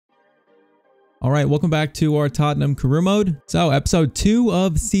All right, welcome back to our Tottenham Career Mode. So, episode 2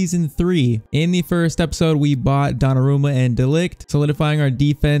 of season 3. In the first episode, we bought Donnarumma and De Ligt, solidifying our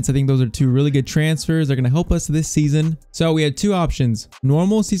defense. I think those are two really good transfers. They're going to help us this season. So, we had two options: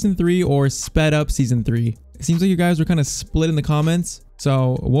 normal season 3 or sped up season 3. It seems like you guys were kind of split in the comments.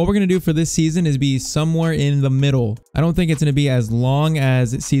 So what we're going to do for this season is be somewhere in the middle. I don't think it's going to be as long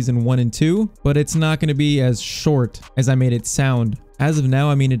as season 1 and 2, but it's not going to be as short as I made it sound. As of now,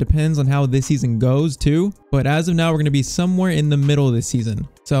 I mean, it depends on how this season goes too, but as of now, we're going to be somewhere in the middle of this season.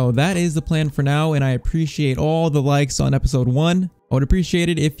 So that is the plan for now, and I appreciate all the likes on episode 1. I would appreciate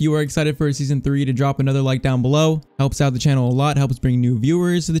it if you are excited for season 3 to drop another like down below. Helps out the channel a lot, helps bring new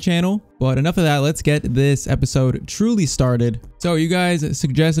viewers to the channel. But enough of that, let's get this episode truly started. So you guys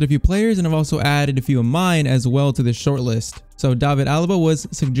suggested a few players, and I've also added a few of mine as well to this shortlist. So David Alaba was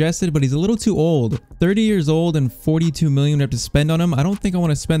suggested, but he's a little too old. 30 years old and 42 million we have to spend on him. I don't think I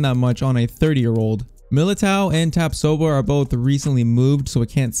want to spend that much on a 30-year-old. Militao and Tapsoba are both recently moved, so we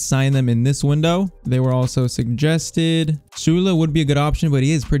can't sign them in this window. They were also suggested. Shula would be a good option, but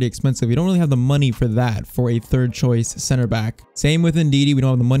he is pretty expensive. We don't really have the money for that for a third choice center back. Same with Ndidi. We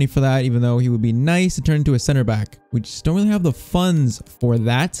don't have the money for that, even though he would be nice to turn into a center back. We just don't really have the funds for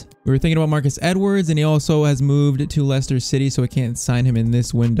that. We were thinking about Marcus Edwards, and he also has moved to Leicester City, so we can't sign him in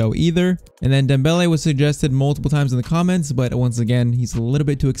this window either. And then Dembele was suggested multiple times in the comments, but once again, he's a little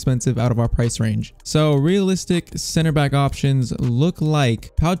bit too expensive out of our price range. So realistic center back options look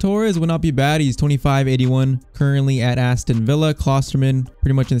like Pau Torres would not be bad. He's 25.81, currently at Aston Villa. Klosterman,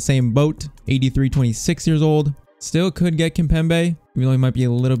 pretty much in the same boat, 83, 26 years old. Still could get Kimpembe, even though he might be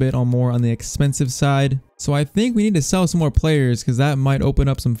a little bit more on the expensive side. So I think we need to sell some more players because that might open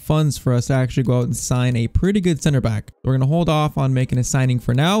up some funds for us to actually go out and sign a pretty good center back. We're going to hold off on making a signing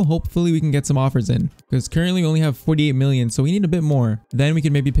for now. Hopefully we can get some offers in because currently we only have 48 million. So we need a bit more. Then we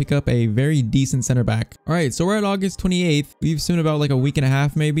can maybe pick up a very decent center back. All right, so we're at August 28th. We've soon about like a week and a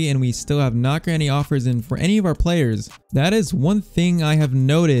half maybe, and we still have not got any offers in for any of our players. That is one thing I have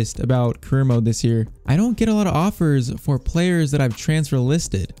noticed about career mode this year. I don't get a lot of offers for players that I've transfer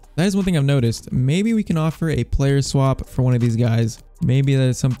listed. That is one thing I've noticed. Maybe we can offer a player swap for one of these guys. Maybe that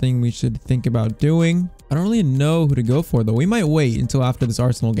is something we should think about doing. I don't really know who to go for though. We might wait until after this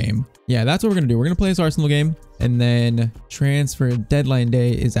Arsenal game. Yeah, that's what we're going to do. We're going to play this Arsenal game, and then transfer deadline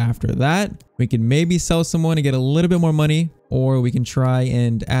day is after that. We can maybe sell someone to get a little bit more money, or we can try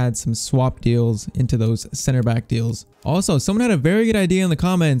and add some swap deals into those center back deals. Also, someone had a very good idea in the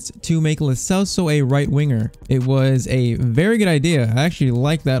comments to make Lo Celso a right winger. It was a very good idea. I actually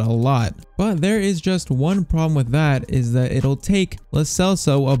like that a lot. But there is just one problem with that, is that it'll take Lo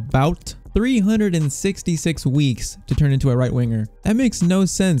Celso about 366 weeks to turn into a right winger. That makes no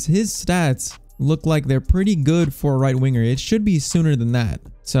sense. His stats look like they're pretty good for a right winger. It should be sooner than that.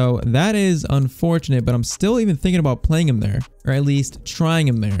 So that is unfortunate, but I'm still even thinking about playing him there, or at least trying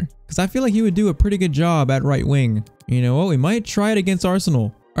him there, because I feel like he would do a pretty good job at right wing. You know what? We might try it against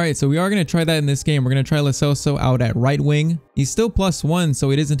Arsenal. All right, so we are going to try that in this game. We're going to try Lo Celso out at right wing. He's still +1, so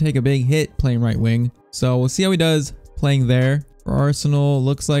he doesn't take a big hit playing right wing. So we'll see how he does playing there. For Arsenal,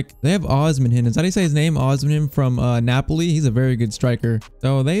 looks like they have Osman. Is that how you say his name? Osman from Napoli. He's a very good striker.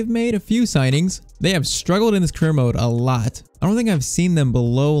 So they've made a few signings. They have struggled in this career mode a lot. I don't think I've seen them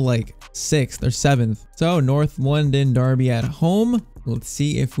below like 6th or 7th. So North London derby at home. Let's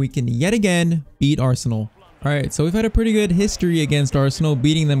see if we can yet again beat Arsenal. All right, so we've had a pretty good history against Arsenal,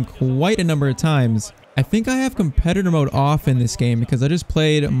 beating them quite a number of times. I think I have competitor mode off in this game because I just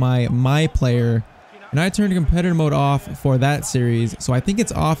played my player, and I turned competitor mode off for that series, so I think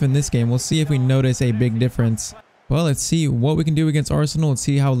it's off in this game. We'll see if we notice a big difference. Well, let's see what we can do against Arsenal. Let's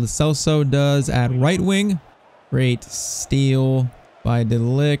see how Lo Celso does at right wing. Great steal by De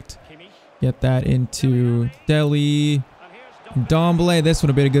Ligt. Get that into Dele. Dembele, this would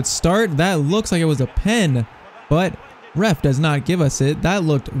have been a good start. That looks like it was a pen, but ref does not give us it. That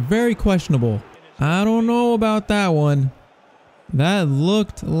looked very questionable. I don't know about that one. That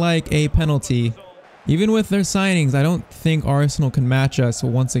looked like a penalty. Even with their signings, I don't think Arsenal can match us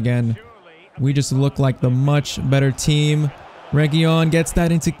once again. We just look like the much better team. Reguilon gets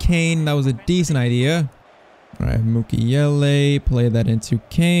that into Kane. That was a decent idea. All right, Mukiele, play that into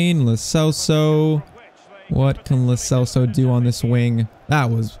Kane. Lo Celso. What can Lo Celso do on this wing? What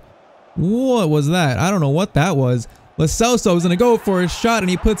was that? I don't know what that was. Lo Celso is going to go for a shot, and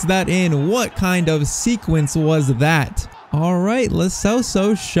he puts that in. What kind of sequence was that? All right, Lo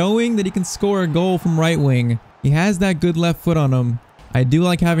Celso showing that he can score a goal from right wing. He has that good left foot on him. I do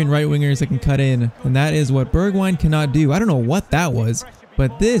like having right wingers that can cut in, and that is what Bergwijn cannot do. I don't know what that was,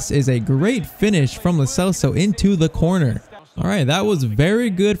 but this is a great finish from Lo Celso into the corner. All right, that was very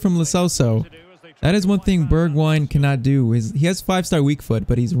good from Lo Celso. That is one thing Bergwijn cannot do. He has 5-star weak foot,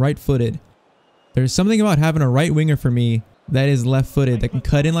 but he's right-footed. There's something about having a right winger for me that is left-footed that can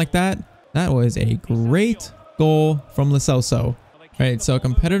cut in like that. That was a great goal from Lo Celso. Alright, so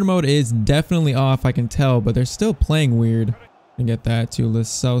competitor mode is definitely off, I can tell, but they're still playing weird. And get that to Lo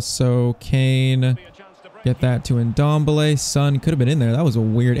Celso, Kane. Get that to Ndombele. Son could have been in there. That was a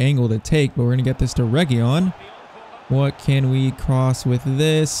weird angle to take, but we're going to get this to Reguilon. What can we cross with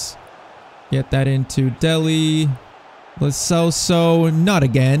this? Get that into Deli. Lo Celso, not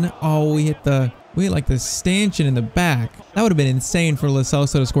again. Oh, we hit like the stanchion in the back. That would have been insane for Lo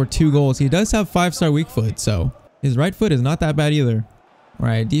Celso to score 2 goals. He does have 5-star weak foot, so his right foot is not that bad either. All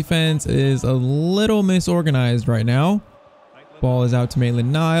right, defense is a little misorganized right now. Ball is out to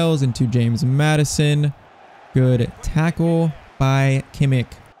Maitland-Niles into James Maddison. Good tackle by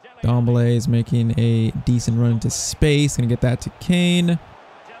Kimmich. Ndombele is making a decent run into space. Gonna get that to Kane.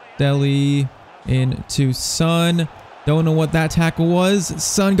 Deli into Son. Don't know what that tackle was.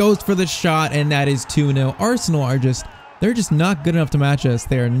 Son goes for the shot, and that is 2-0. Arsenal are they're just not good enough to match us.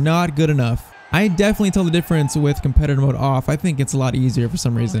 They are not good enough. I definitely tell the difference with competitor mode off. I think it's a lot easier for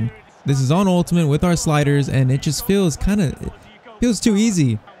some reason. This is on ultimate with our sliders, and it just feels too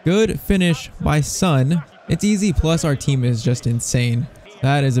easy. Good finish by Son. It's easy, plus our team is just insane.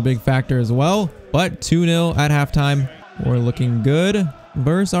 That is a big factor as well. But 2-0 at halftime. We're looking good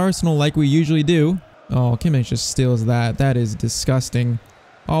versus Arsenal like we usually do. Oh, Kimmich just steals that. That is disgusting.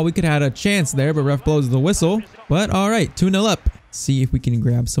 Oh, we could have had a chance there, but ref blows the whistle. But all right, 2-0 up. See if we can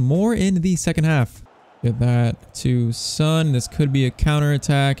grab some more in the second half. Get that to Son. This could be a counter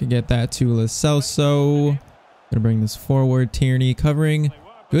attack. Get that to Lo Celso. Gonna bring this forward. Tierney covering.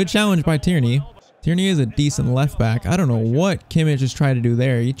 Good challenge by Tierney. Tierney is a decent left back. I don't know what Kimmich just tried to do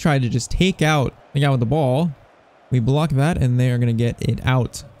there. He tried to just take out with the ball. We block that, and they are going to get it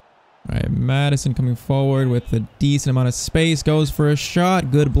out. All right, Maddison coming forward with a decent amount of space. Goes for a shot.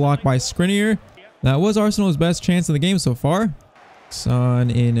 Good block by Skriniar. That was Arsenal's best chance of the game so far.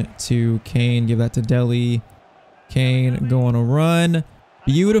 Son into Kane. Give that to Deli. Kane go on a run.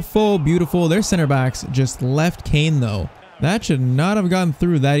 Beautiful, beautiful. Their center backs just left Kane, though. That should not have gotten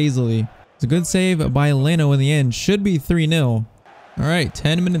through that easily. It's a good save by Leno in the end. Should be 3-0. All right,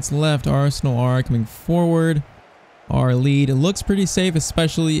 10 minutes left. Arsenal are coming forward. Our lead looks pretty safe,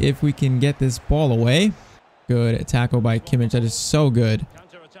 especially if we can get this ball away. Good tackle by Kimmich. That is so good.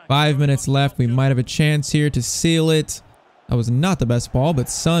 5 minutes left. We might have a chance here to seal it. That was not the best ball, but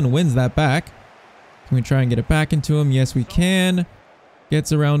Son wins that back. Can we try and get it back into him? Yes, we can.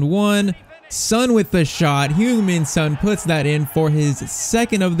 Gets around one. Son with the shot. Heung-min Son puts that in for his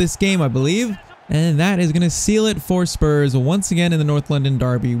second of this game, I believe. And that is going to seal it for Spurs. Once again in the North London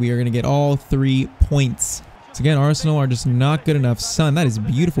derby, we are going to get all 3 points. So again, Arsenal are just not good enough. Son, that is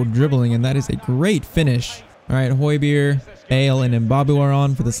beautiful dribbling, and that is a great finish. All right, Højbjerg, Bale, and Mbabu are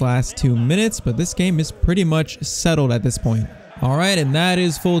on for this last 2 minutes, but this game is pretty much settled at this point. All right, and that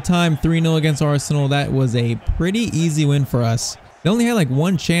is full time, 3-0 against Arsenal. That was a pretty easy win for us. They only had like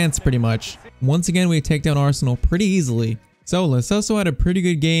 1 chance pretty much. Once again, we take down Arsenal pretty easily. So Lo Celso had a pretty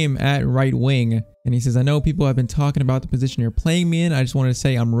good game at right wing. And he says, I know people have been talking about the position you're playing me in. I just wanted to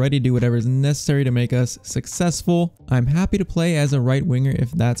say I'm ready to do whatever is necessary to make us successful. I'm happy to play as a right winger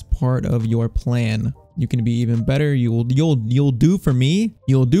if that's part of your plan. You can be even better. You'll do for me.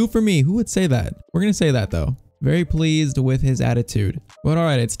 You'll do for me. Who would say that? We're going to say that though. Very pleased with his attitude. But all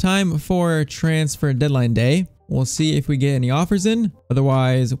right, it's time for transfer deadline day. We'll see if we get any offers in.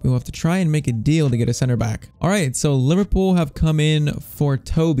 Otherwise, we'll have to try and make a deal to get a center back. All right, so Liverpool have come in for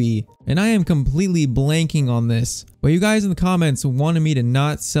Toby, and I am completely blanking on this. But you guys in the comments wanted me to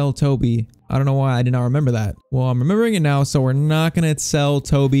not sell Toby. I don't know why I did not remember that. Well, I'm remembering it now, so we're not going to sell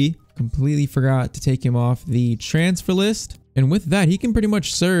Toby. Completely forgot to take him off the transfer list. And with that, he can pretty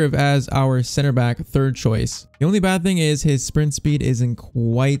much serve as our center back third choice. The only bad thing is his sprint speed isn't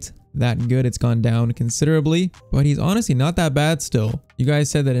quite that good. It's gone down considerably, but he's honestly not that bad still. You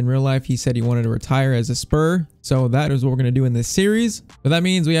guys said that in real life he said he wanted to retire as a Spur, so that is what we're going to do in this series. But that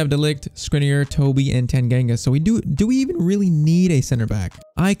means we have De Ligt, Skriniar, Toby, and Tanganga. So do we even really need a center back?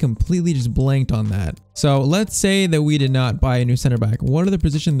 I completely just blanked on that. So let's say that we did not buy a new center back. What are the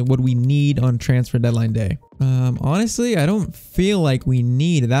positions that would we need on transfer deadline day? Honestly, I don't feel like we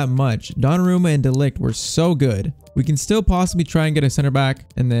need that much. Donnarumma and De Ligt were so good. We can still possibly try and get a center back,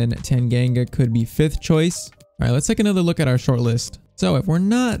 and then Tanganga could be 5th choice. All right, let's take another look at our short list. So if we're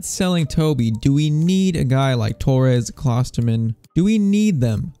not selling Toby, do we need a guy like Torres, Klosterman? Do we need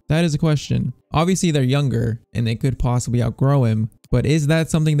them? That is a question. Obviously, they're younger, and they could possibly outgrow him. But is that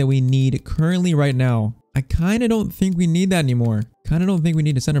something that we need currently right now? I kind of don't think we need that anymore. Kind of don't think we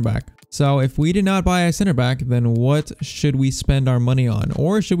need a center back. So if we did not buy a center back, then what should we spend our money on?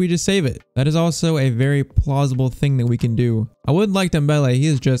 Or should we just save it? That is also a very plausible thing that we can do. I would like Dembele. He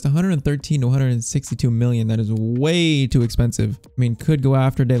is just 113 to 162 million. That is way too expensive. I mean, could go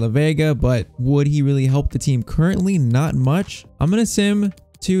after De La Vega, but would he really help the team currently? Not much. I'm going to sim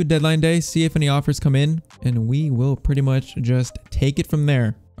to deadline day, see if any offers come in, and we will pretty much just take it from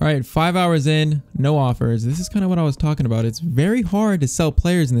there. All right, 5 hours in, no offers. This is kind of what I was talking about. It's very hard to sell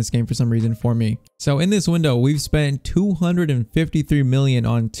players in this game for some reason for me. So in this window, we've spent 253 million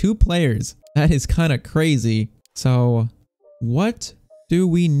on 2 players. That is kind of crazy. So what do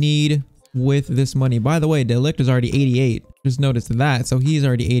we need with this money? By the way, De Ligt is already 88. Just noticed that. So he's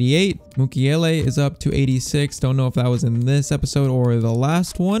already 88. Mukiele is up to 86. Don't know if that was in this episode or the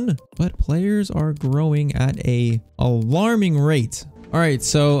last one, but players are growing at a alarming rate. All right,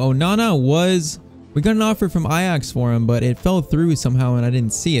 so Onana we got an offer from Ajax for him, but it fell through somehow and I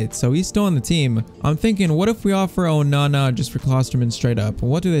didn't see it. So he's still on the team. I'm thinking, what if we offer Onana just for Klosterman straight up?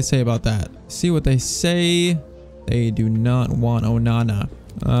 What do they say about that? See what they say. They do not want Onana.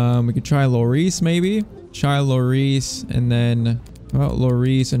 We could try Lloris maybe. Try Lloris and then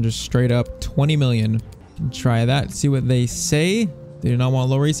Lloris and just straight up 20 million. Try that. See what they say. They do not want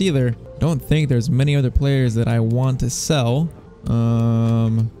Lloris either. Don't think there's many other players that I want to sell.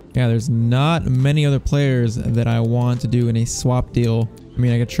 Yeah, there's not many other players that I want to do in a swap deal. I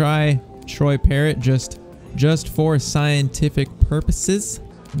mean, I could try Troy Parrott just for scientific purposes.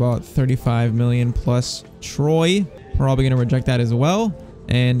 About 35 million plus Troy. Probably going to reject that as well.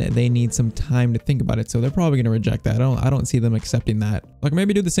 And they need some time to think about it. So they're probably going to reject that. I don't see them accepting that. Like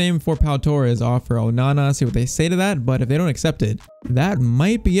maybe do the same for Pau Torres, offer Onana, see what they say to that. But if they don't accept it, that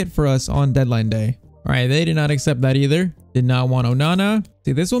might be it for us on deadline day. All right, they did not accept that either. Did not want Onana.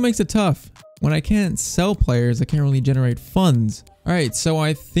 See, this one makes it tough. When I can't sell players, I can't really generate funds. All right, so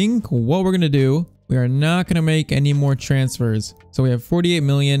I think what we're going to do, we are not going to make any more transfers. So we have 48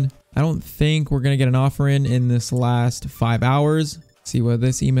 million. I don't think we're going to get an offer in this last 5 hours. See what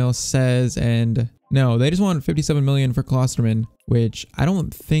this email says. And no, they just want 57 million for Klosterman, which I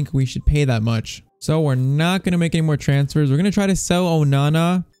don't think we should pay that much. So we're not going to make any more transfers. We're going to try to sell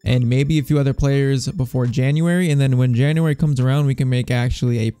Onana and maybe a few other players before January. And then when January comes around, we can make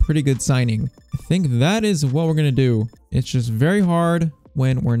actually a pretty good signing. I think that is what we're going to do. It's just very hard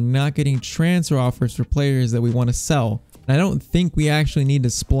when we're not getting transfer offers for players that we want to sell. And I don't think we actually need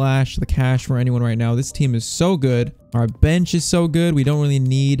to splash the cash for anyone right now. This team is so good. Our bench is so good. We don't really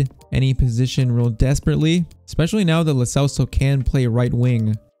need any position real desperately, especially now that Lo Celso can play right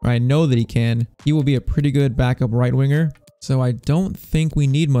wing. I know that he can. He will be a pretty good backup right winger. So I don't think we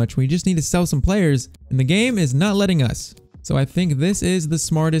need much. We just need to sell some players and the game is not letting us. So I think this is the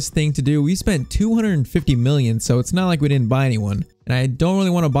smartest thing to do. We spent 250 million, so it's not like we didn't buy anyone. And I don't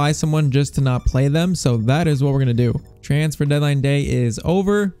really want to buy someone just to not play them. So that is what we're going to do. Transfer deadline day is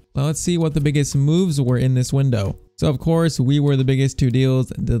over. Now let's see what the biggest moves were in this window. So of course, we were the biggest 2 deals.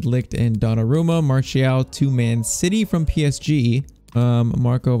 De Ligt and Donnarumma. Martial to Man City from PSG.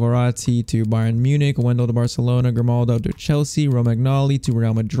 Marco Verratti to Bayern Munich, Wendell to Barcelona, Grimaldo to Chelsea, Romagnoli to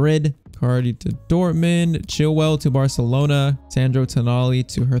Real Madrid, Cardi to Dortmund, Chilwell to Barcelona, Sandro Tonali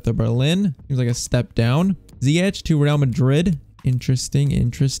to Hertha Berlin. Seems like a step down. Ziyech to Real Madrid.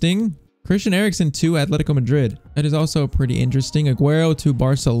 Interesting. Christian Eriksen to Atletico Madrid. That is also pretty interesting. Aguero to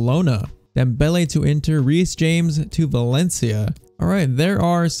Barcelona. Dembele to Inter, Reece James to Valencia. All right, there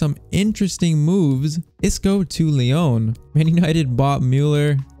are some interesting moves. Isco to Lyon. Man United bought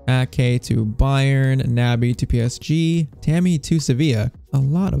Mueller, Ake to Bayern, Naby to PSG, Tammy to Sevilla. A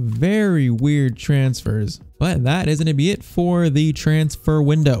lot of very weird transfers. But that is going to be it for the transfer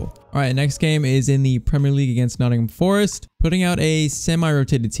window. All right, next game is in the Premier League against Nottingham Forest. Putting out a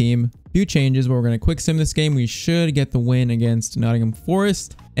semi-rotated team. Few changes, but we're going to quick sim this game. We should get the win against Nottingham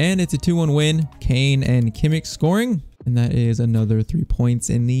Forest. And it's a 2-1 win. Kane and Kimmich scoring. And that is another 3 points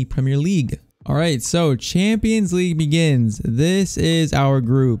in the Premier League. All right, so Champions League begins. This is our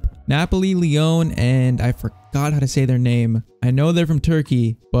group. Napoli, Lyon, and I forgot how to say their name. I know they're from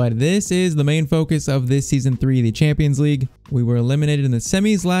Turkey, but this is the main focus of this season 3, the Champions League. We were eliminated in the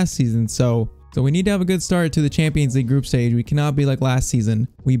semis last season, so we need to have a good start to the Champions League group stage. We cannot be like last season.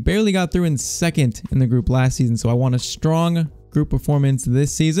 We barely got through in second in the group last season, so I want a strong group performance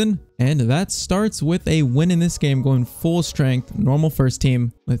this season, and that starts with a win in this game, going full strength, normal first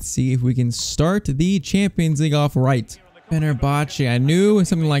team. Let's see if we can start the Champions League off right. Fenerbahce, I knew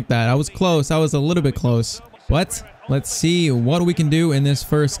something like that. I was close. I was a little bit close, but let's see what we can do in this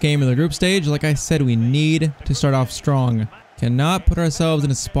first game in the group stage. Like I said, we need to start off strong. Cannot put ourselves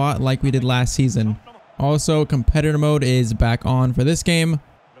in a spot like we did last season. Also, competitor mode is back on for this game.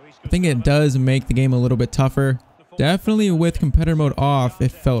 I think it does make the game a little bit tougher. Definitely with competitor mode off,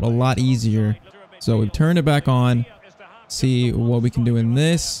 it felt a lot easier. So we've turned it back on. See what we can do in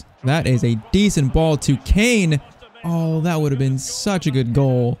this. That is a decent ball to Kane. Oh, that would have been such a good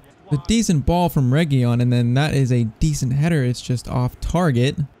goal. The decent ball from Region, and then that is a decent header. It's just off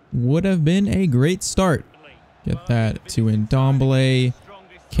target. Would have been a great start. Get that to Ndombele.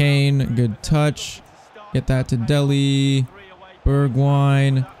 Kane, good touch. Get that to Deli.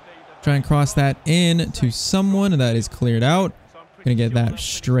 Bergwijn. Try and cross that in to someone. That is cleared out. Gonna get that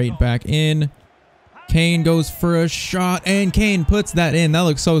straight back in. Kane goes for a shot, and Kane puts that in. That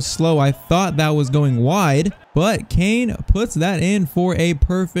looks so slow. I thought that was going wide, but Kane puts that in for a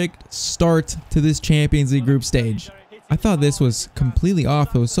perfect start to this Champions League group stage. I thought this was completely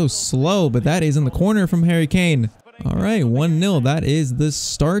off. It was so slow, but that is in the corner from Harry Kane. All right, 1-0. That is the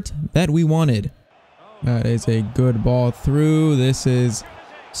start that we wanted. That is a good ball through. This is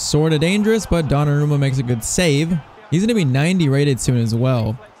sort of dangerous, but Donnarumma makes a good save. He's going to be 90 rated soon as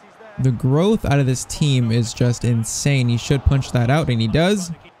well. The growth out of this team is just insane. He should punch that out, and he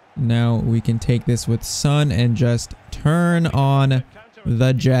does. Now we can take this with Son and just turn on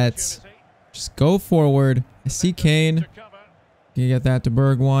the Jets. Just go forward. I see Kane. You get that to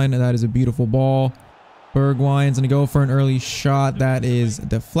Bergwijn. That is a beautiful ball. Bergwijn's going to go for an early shot. That is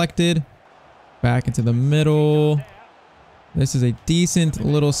deflected. Back into the middle. This is a decent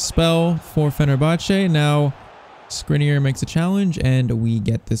little spell for Fenerbahce. Now Skriniar makes a challenge, and we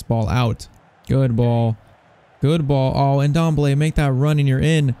get this ball out. Good ball. Good ball. Oh, and Ndombele, make that run and you're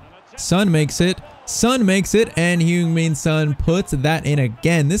in. Son makes it. Son makes it, and Heung-min Son puts that in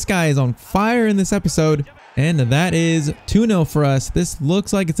again. This guy is on fire in this episode, and that is 2-0 for us. This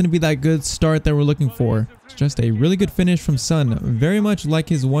looks like it's going to be that good start that we're looking for. It's just a really good finish from Son, very much like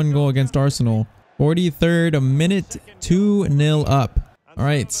his one goal against Arsenal. 43rd minute, 2-0 up. All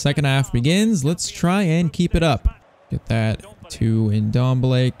right, second half begins. Let's try and keep it up. Get that to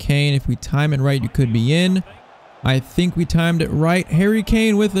Ndombele. Kane, if we time it right, you could be in. I think we timed it right. Harry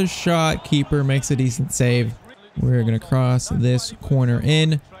Kane with a shot. Keeper makes a decent save. We're going to cross this corner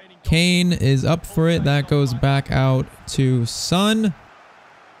in. Kane is up for it. That goes back out to Son.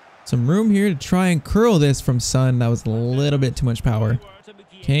 Some room here to try and curl this from Son. That was a little bit too much power.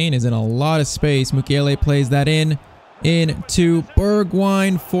 Kane is in a lot of space. Mukiele plays that in. Into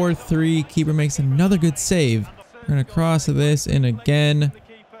Bergwijn, 4-3. Keeper makes another good save. We're going to cross this in again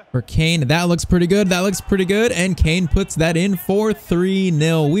for Kane. That looks pretty good. That looks pretty good. And Kane puts that in for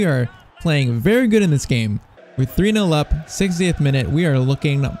 3-0. We are playing very good in this game. We're 3-0 up, 60th minute. We are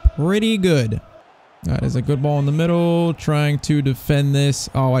looking pretty good. That is a good ball in the middle. Trying to defend this.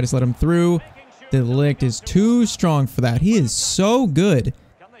 Oh, I just let him through. De Ligt is too strong for that. He is so good.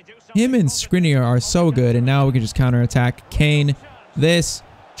 Him and Skriniar are so good. And now we can just counterattack Kane. This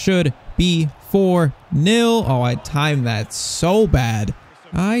should be 4-0. Oh, I timed that so bad.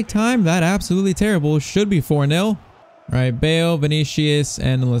 I timed that absolutely terrible. Should be 4-0. All right, Bale, Vinicius,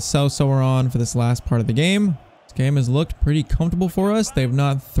 and Lo Celso are on for this last part of the game. This game has looked pretty comfortable for us. They've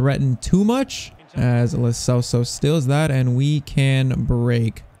not threatened too much as Lo Celso steals that, and we can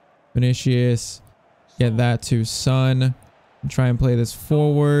break. Vinicius, get that to Son. Try and play this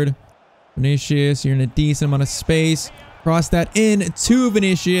forward. Vinicius, you're in a decent amount of space. Cross that in to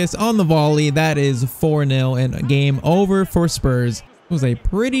Vinicius on the volley. That is 4-0 and game over for Spurs. It was a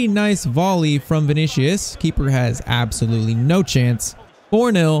pretty nice volley from Vinicius. Keeper has absolutely no chance.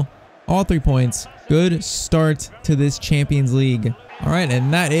 4-0, all 3 points. Good start to this Champions League. All right,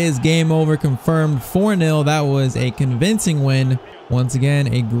 and that is game over, confirmed 4-0. That was a convincing win. Once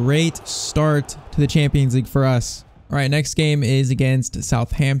again, a great start to the Champions League for us. All right, next game is against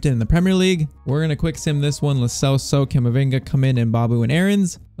Southampton in the Premier League. We're going to quick sim this one. Lo Celso, Camavinga come in, and Babu and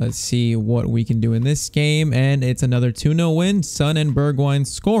Aarons. Let's see what we can do in this game. And it's another 2-0 win. Son and Bergwijn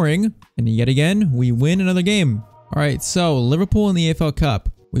scoring. And yet again, we win another game. All right, so Liverpool in the EFL Cup.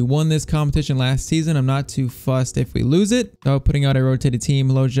 We won this competition last season. I'm not too fussed if we lose it. So putting out a rotated team,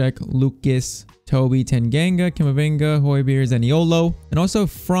 Lojek, Lucas, Toby, Tanganga, Camavinga, Højbjerg, Zaniolo. And also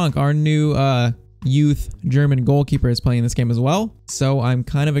Frank, our new youth German goalkeeper, is playing this game as well. So I'm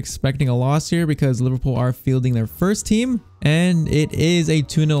kind of expecting a loss here because Liverpool are fielding their first team, and it is a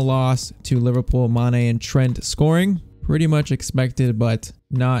 2-0 loss to Liverpool. Mane and Trent scoring. Pretty much expected, but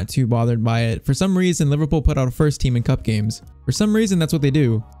not too bothered by it. For some reason, Liverpool put out a first team in cup games. For some reason, that's what they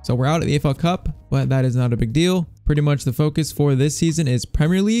do. So we're out at the AFL Cup, but that is not a big deal. Pretty much the focus for this season is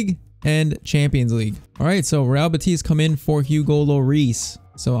Premier League and Champions League. All right, so Real Betis come in for Hugo Lloris.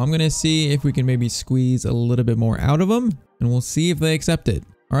 So I'm going to see if we can maybe squeeze a little bit more out of them, and we'll see if they accept it.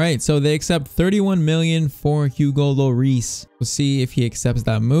 All right, so they accept 31 million for Hugo Lloris. We'll see if he accepts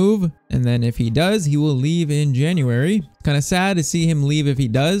that move. And then if he does, he will leave in January. Kind of sad to see him leave if he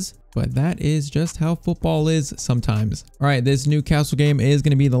does, but that is just how football is sometimes. All right, this Newcastle game is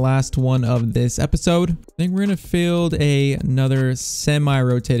going to be the last one of this episode. I think we're going to field another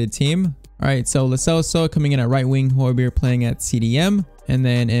semi-rotated team. All right, so Lo Celso coming in at right wing, Højbjerg playing at CDM, and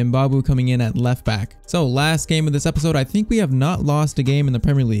then Mbabu coming in at left back. So last game of this episode, I think we have not lost a game in the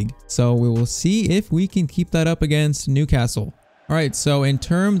Premier League. So we will see if we can keep that up against Newcastle. All right, so in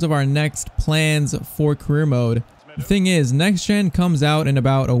terms of our next plans for career mode, the thing is, next gen comes out in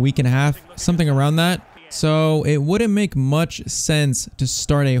about a week and a half, something around that. So it wouldn't make much sense to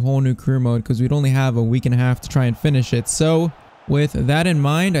start a whole new career mode because we'd only have a week and a half to try and finish it. So with that in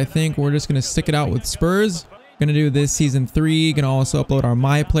mind, I think we're just going to stick it out with Spurs. Going to do this season 3. Going to also upload our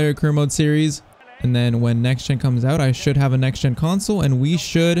My Player career mode series. And then when next gen comes out, I should have a next gen console and we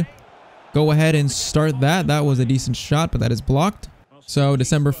should go ahead and start that. That was a decent shot, but that is blocked. So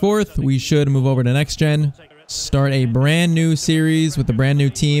December 4th, we should move over to next gen, start a brand new series with a brand new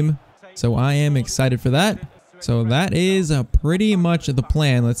team. So I am excited for that. So that is pretty much the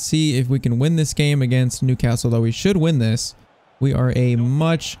plan. Let's see if we can win this game against Newcastle, though we should win this. We are a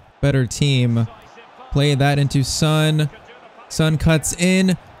much better team. Play that into Son. Son cuts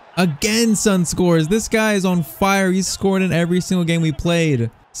in. Again, Son scores. This guy is on fire. He's scored in every single game we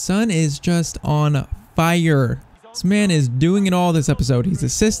played. Son is just on fire. This man is doing it all this episode. He's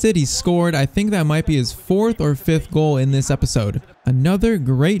assisted. He's scored. I think that might be his 4th or 5th goal in this episode. Another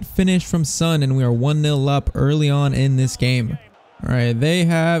great finish from Son, and we are 1-0 up early on in this game. All right, they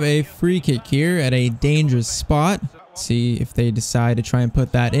have a free kick here at a dangerous spot. See if they decide to try and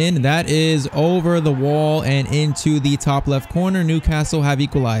put that in. That is over the wall and into the top left corner. Newcastle have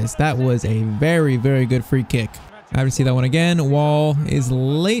equalized. That was a very, very good free kick. I have to see that one again. Wall is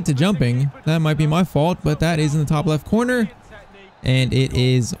late to jumping. That might be my fault, but that is in the top left corner. And it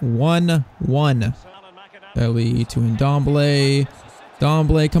is 1-1. Belly to Ndombele.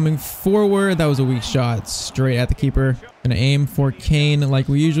 Ndombele coming forward. That was a weak shot. Straight at the keeper. Gonna aim for Kane like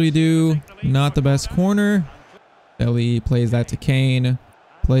we usually do. Not the best corner. Belly plays that to Kane.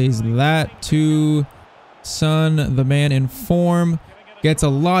 Plays that to Son, the man in form. Gets a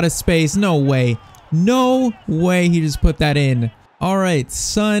lot of space. No way. No way he just put that in. All right,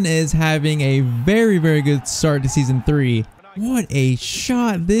 Son is having a very, very good start to season 3. What a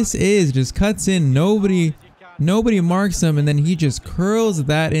shot this is. Just cuts in. Nobody marks him, and then he just curls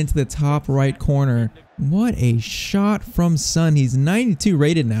that into the top right corner. What a shot from Son. He's 92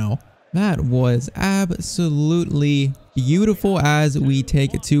 rated now. That was absolutely beautiful as we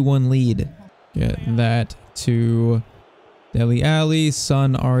take a 2-1 lead. Get that to Dele Alli.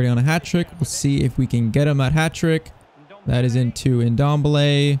 Son already on a hat trick. We'll see if we can get him that hat trick. That is into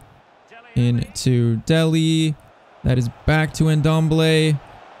Ndombele. Into Dele. That is back to Ndombele.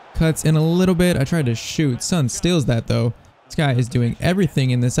 Cuts in a little bit. I tried to shoot. Son steals that though. This guy is doing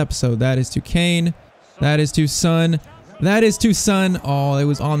everything in this episode. That is to Kane. That is to Son. That is to Son. Oh, it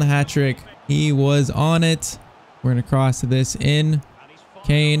was on the hat trick. He was on it. We're going to cross this in.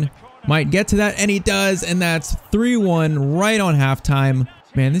 Kane might get to that, and he does, and that's 3-1 right on halftime.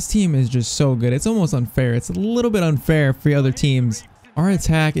 Man, this team is just so good. It's almost unfair. It's a little bit unfair for the other teams. Our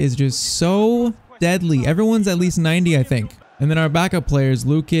attack is just so deadly. Everyone's at least 90, I think. And then our backup players,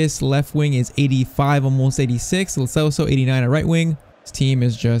 Lucas, left wing is 85, almost 86. Lo Celso, 89 at right wing. This team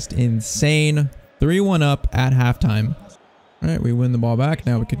is just insane. 3-1 up at halftime. All right, we win the ball back.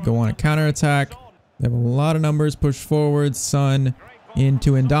 Now we could go on a counterattack. They have a lot of numbers pushed forward. Son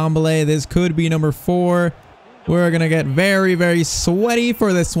into Ndombele. This could be number 4. We're going to get very, very sweaty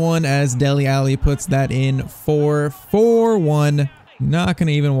for this one as Dele Alli puts that in for 4-1. Not going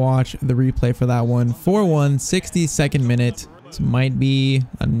to even watch the replay for that one. 4-1, 62nd minute. This might be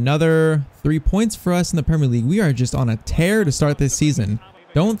another 3 points for us in the Premier League. We are just on a tear to start this season.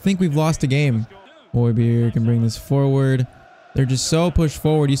 Don't think we've lost a game. Højbjerg can bring this forward. They're just so pushed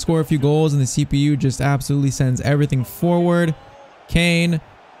forward. You score a few goals and the CPU just absolutely sends everything forward. Kane,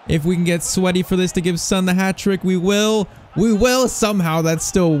 if we can get sweaty for this to give Son the hat trick, we will. We will. Somehow that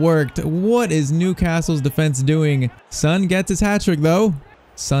still worked. What is Newcastle's defense doing? Son gets his hat trick though.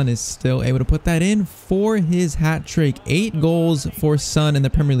 Son is still able to put that in for his hat trick. 8 goals for Son in the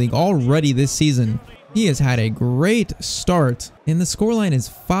Premier League already this season. He has had a great start and the scoreline is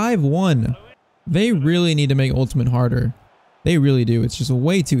 5-1. They really need to make Ultimate harder. They really do. It's just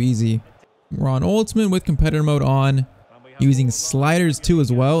way too easy. We're on Ultimate with competitor mode on, using sliders too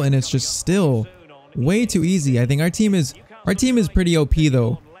as well, and it's just still way too easy. I think our team is pretty OP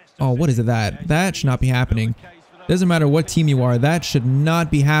though. Oh, what is it that? That should not be happening. Doesn't matter what team you are, that should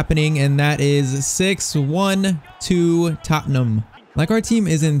not be happening, and that is 6-1 to Tottenham. Like, our team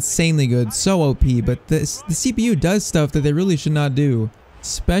is insanely good, so OP, but the CPU does stuff that they really should not do,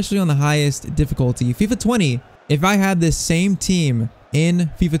 especially on the highest difficulty. FIFA 20, if I had this same team in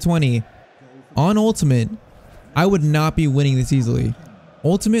FIFA 20 on Ultimate, I would not be winning this easily.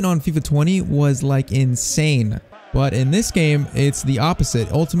 Ultimate on FIFA 20 was like insane, but in this game, it's the opposite.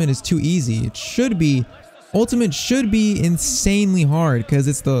 Ultimate is too easy. Ultimate should be insanely hard because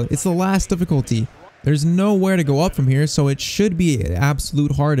it's the last difficulty. There's nowhere to go up from here, so it should be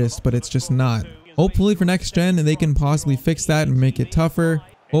absolute hardest, but it's just not. Hopefully for next gen, they can possibly fix that and make it tougher.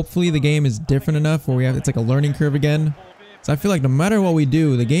 Hopefully the game is different enough where it's like a learning curve again. So I feel like no matter what we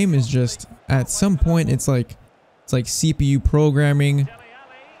do, the game is just, at some point, it's like CPU programming.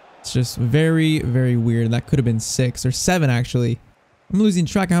 It's just very, very weird. That could have been 6 or 7 actually. I'm losing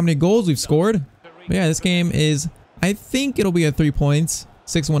track of how many goals we've scored. But yeah, this game is, I think it'll be at 3 points.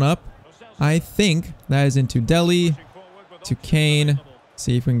 6-1 up. I think that is into Delhi, to Kane.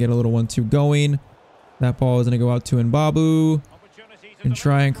 See if we can get a little 1-2 going. That ball is going to go out to Mbabu. And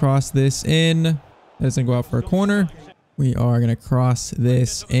try and cross this in. That's going to go out for a corner. We are going to cross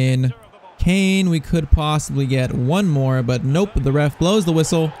this in. Kane, we could possibly get one more, but nope, the ref blows the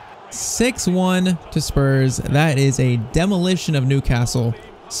whistle. 6-1 to Spurs. That is a demolition of Newcastle.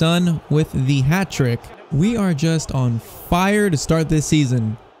 Son with the hat trick. We are just on fire to start this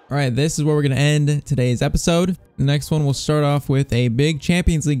season. All right, this is where we're going to end today's episode. The next one will start off with a big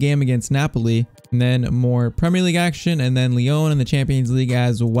Champions League game against Napoli, and then more Premier League action, and then Lyon in the Champions League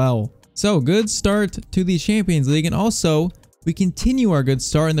as well. So, good start to the Champions League, and also, we continue our good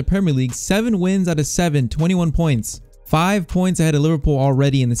start in the Premier League. 7 wins out of 7, 21 points. 5 points ahead of Liverpool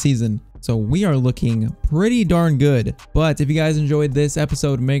already in the season. So we are looking pretty darn good. But if you guys enjoyed this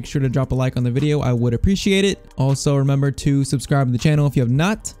episode, make sure to drop a like on the video. I would appreciate it. Also, remember to subscribe to the channel if you have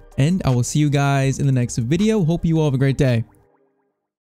not. And I will see you guys in the next video. Hope you all have a great day.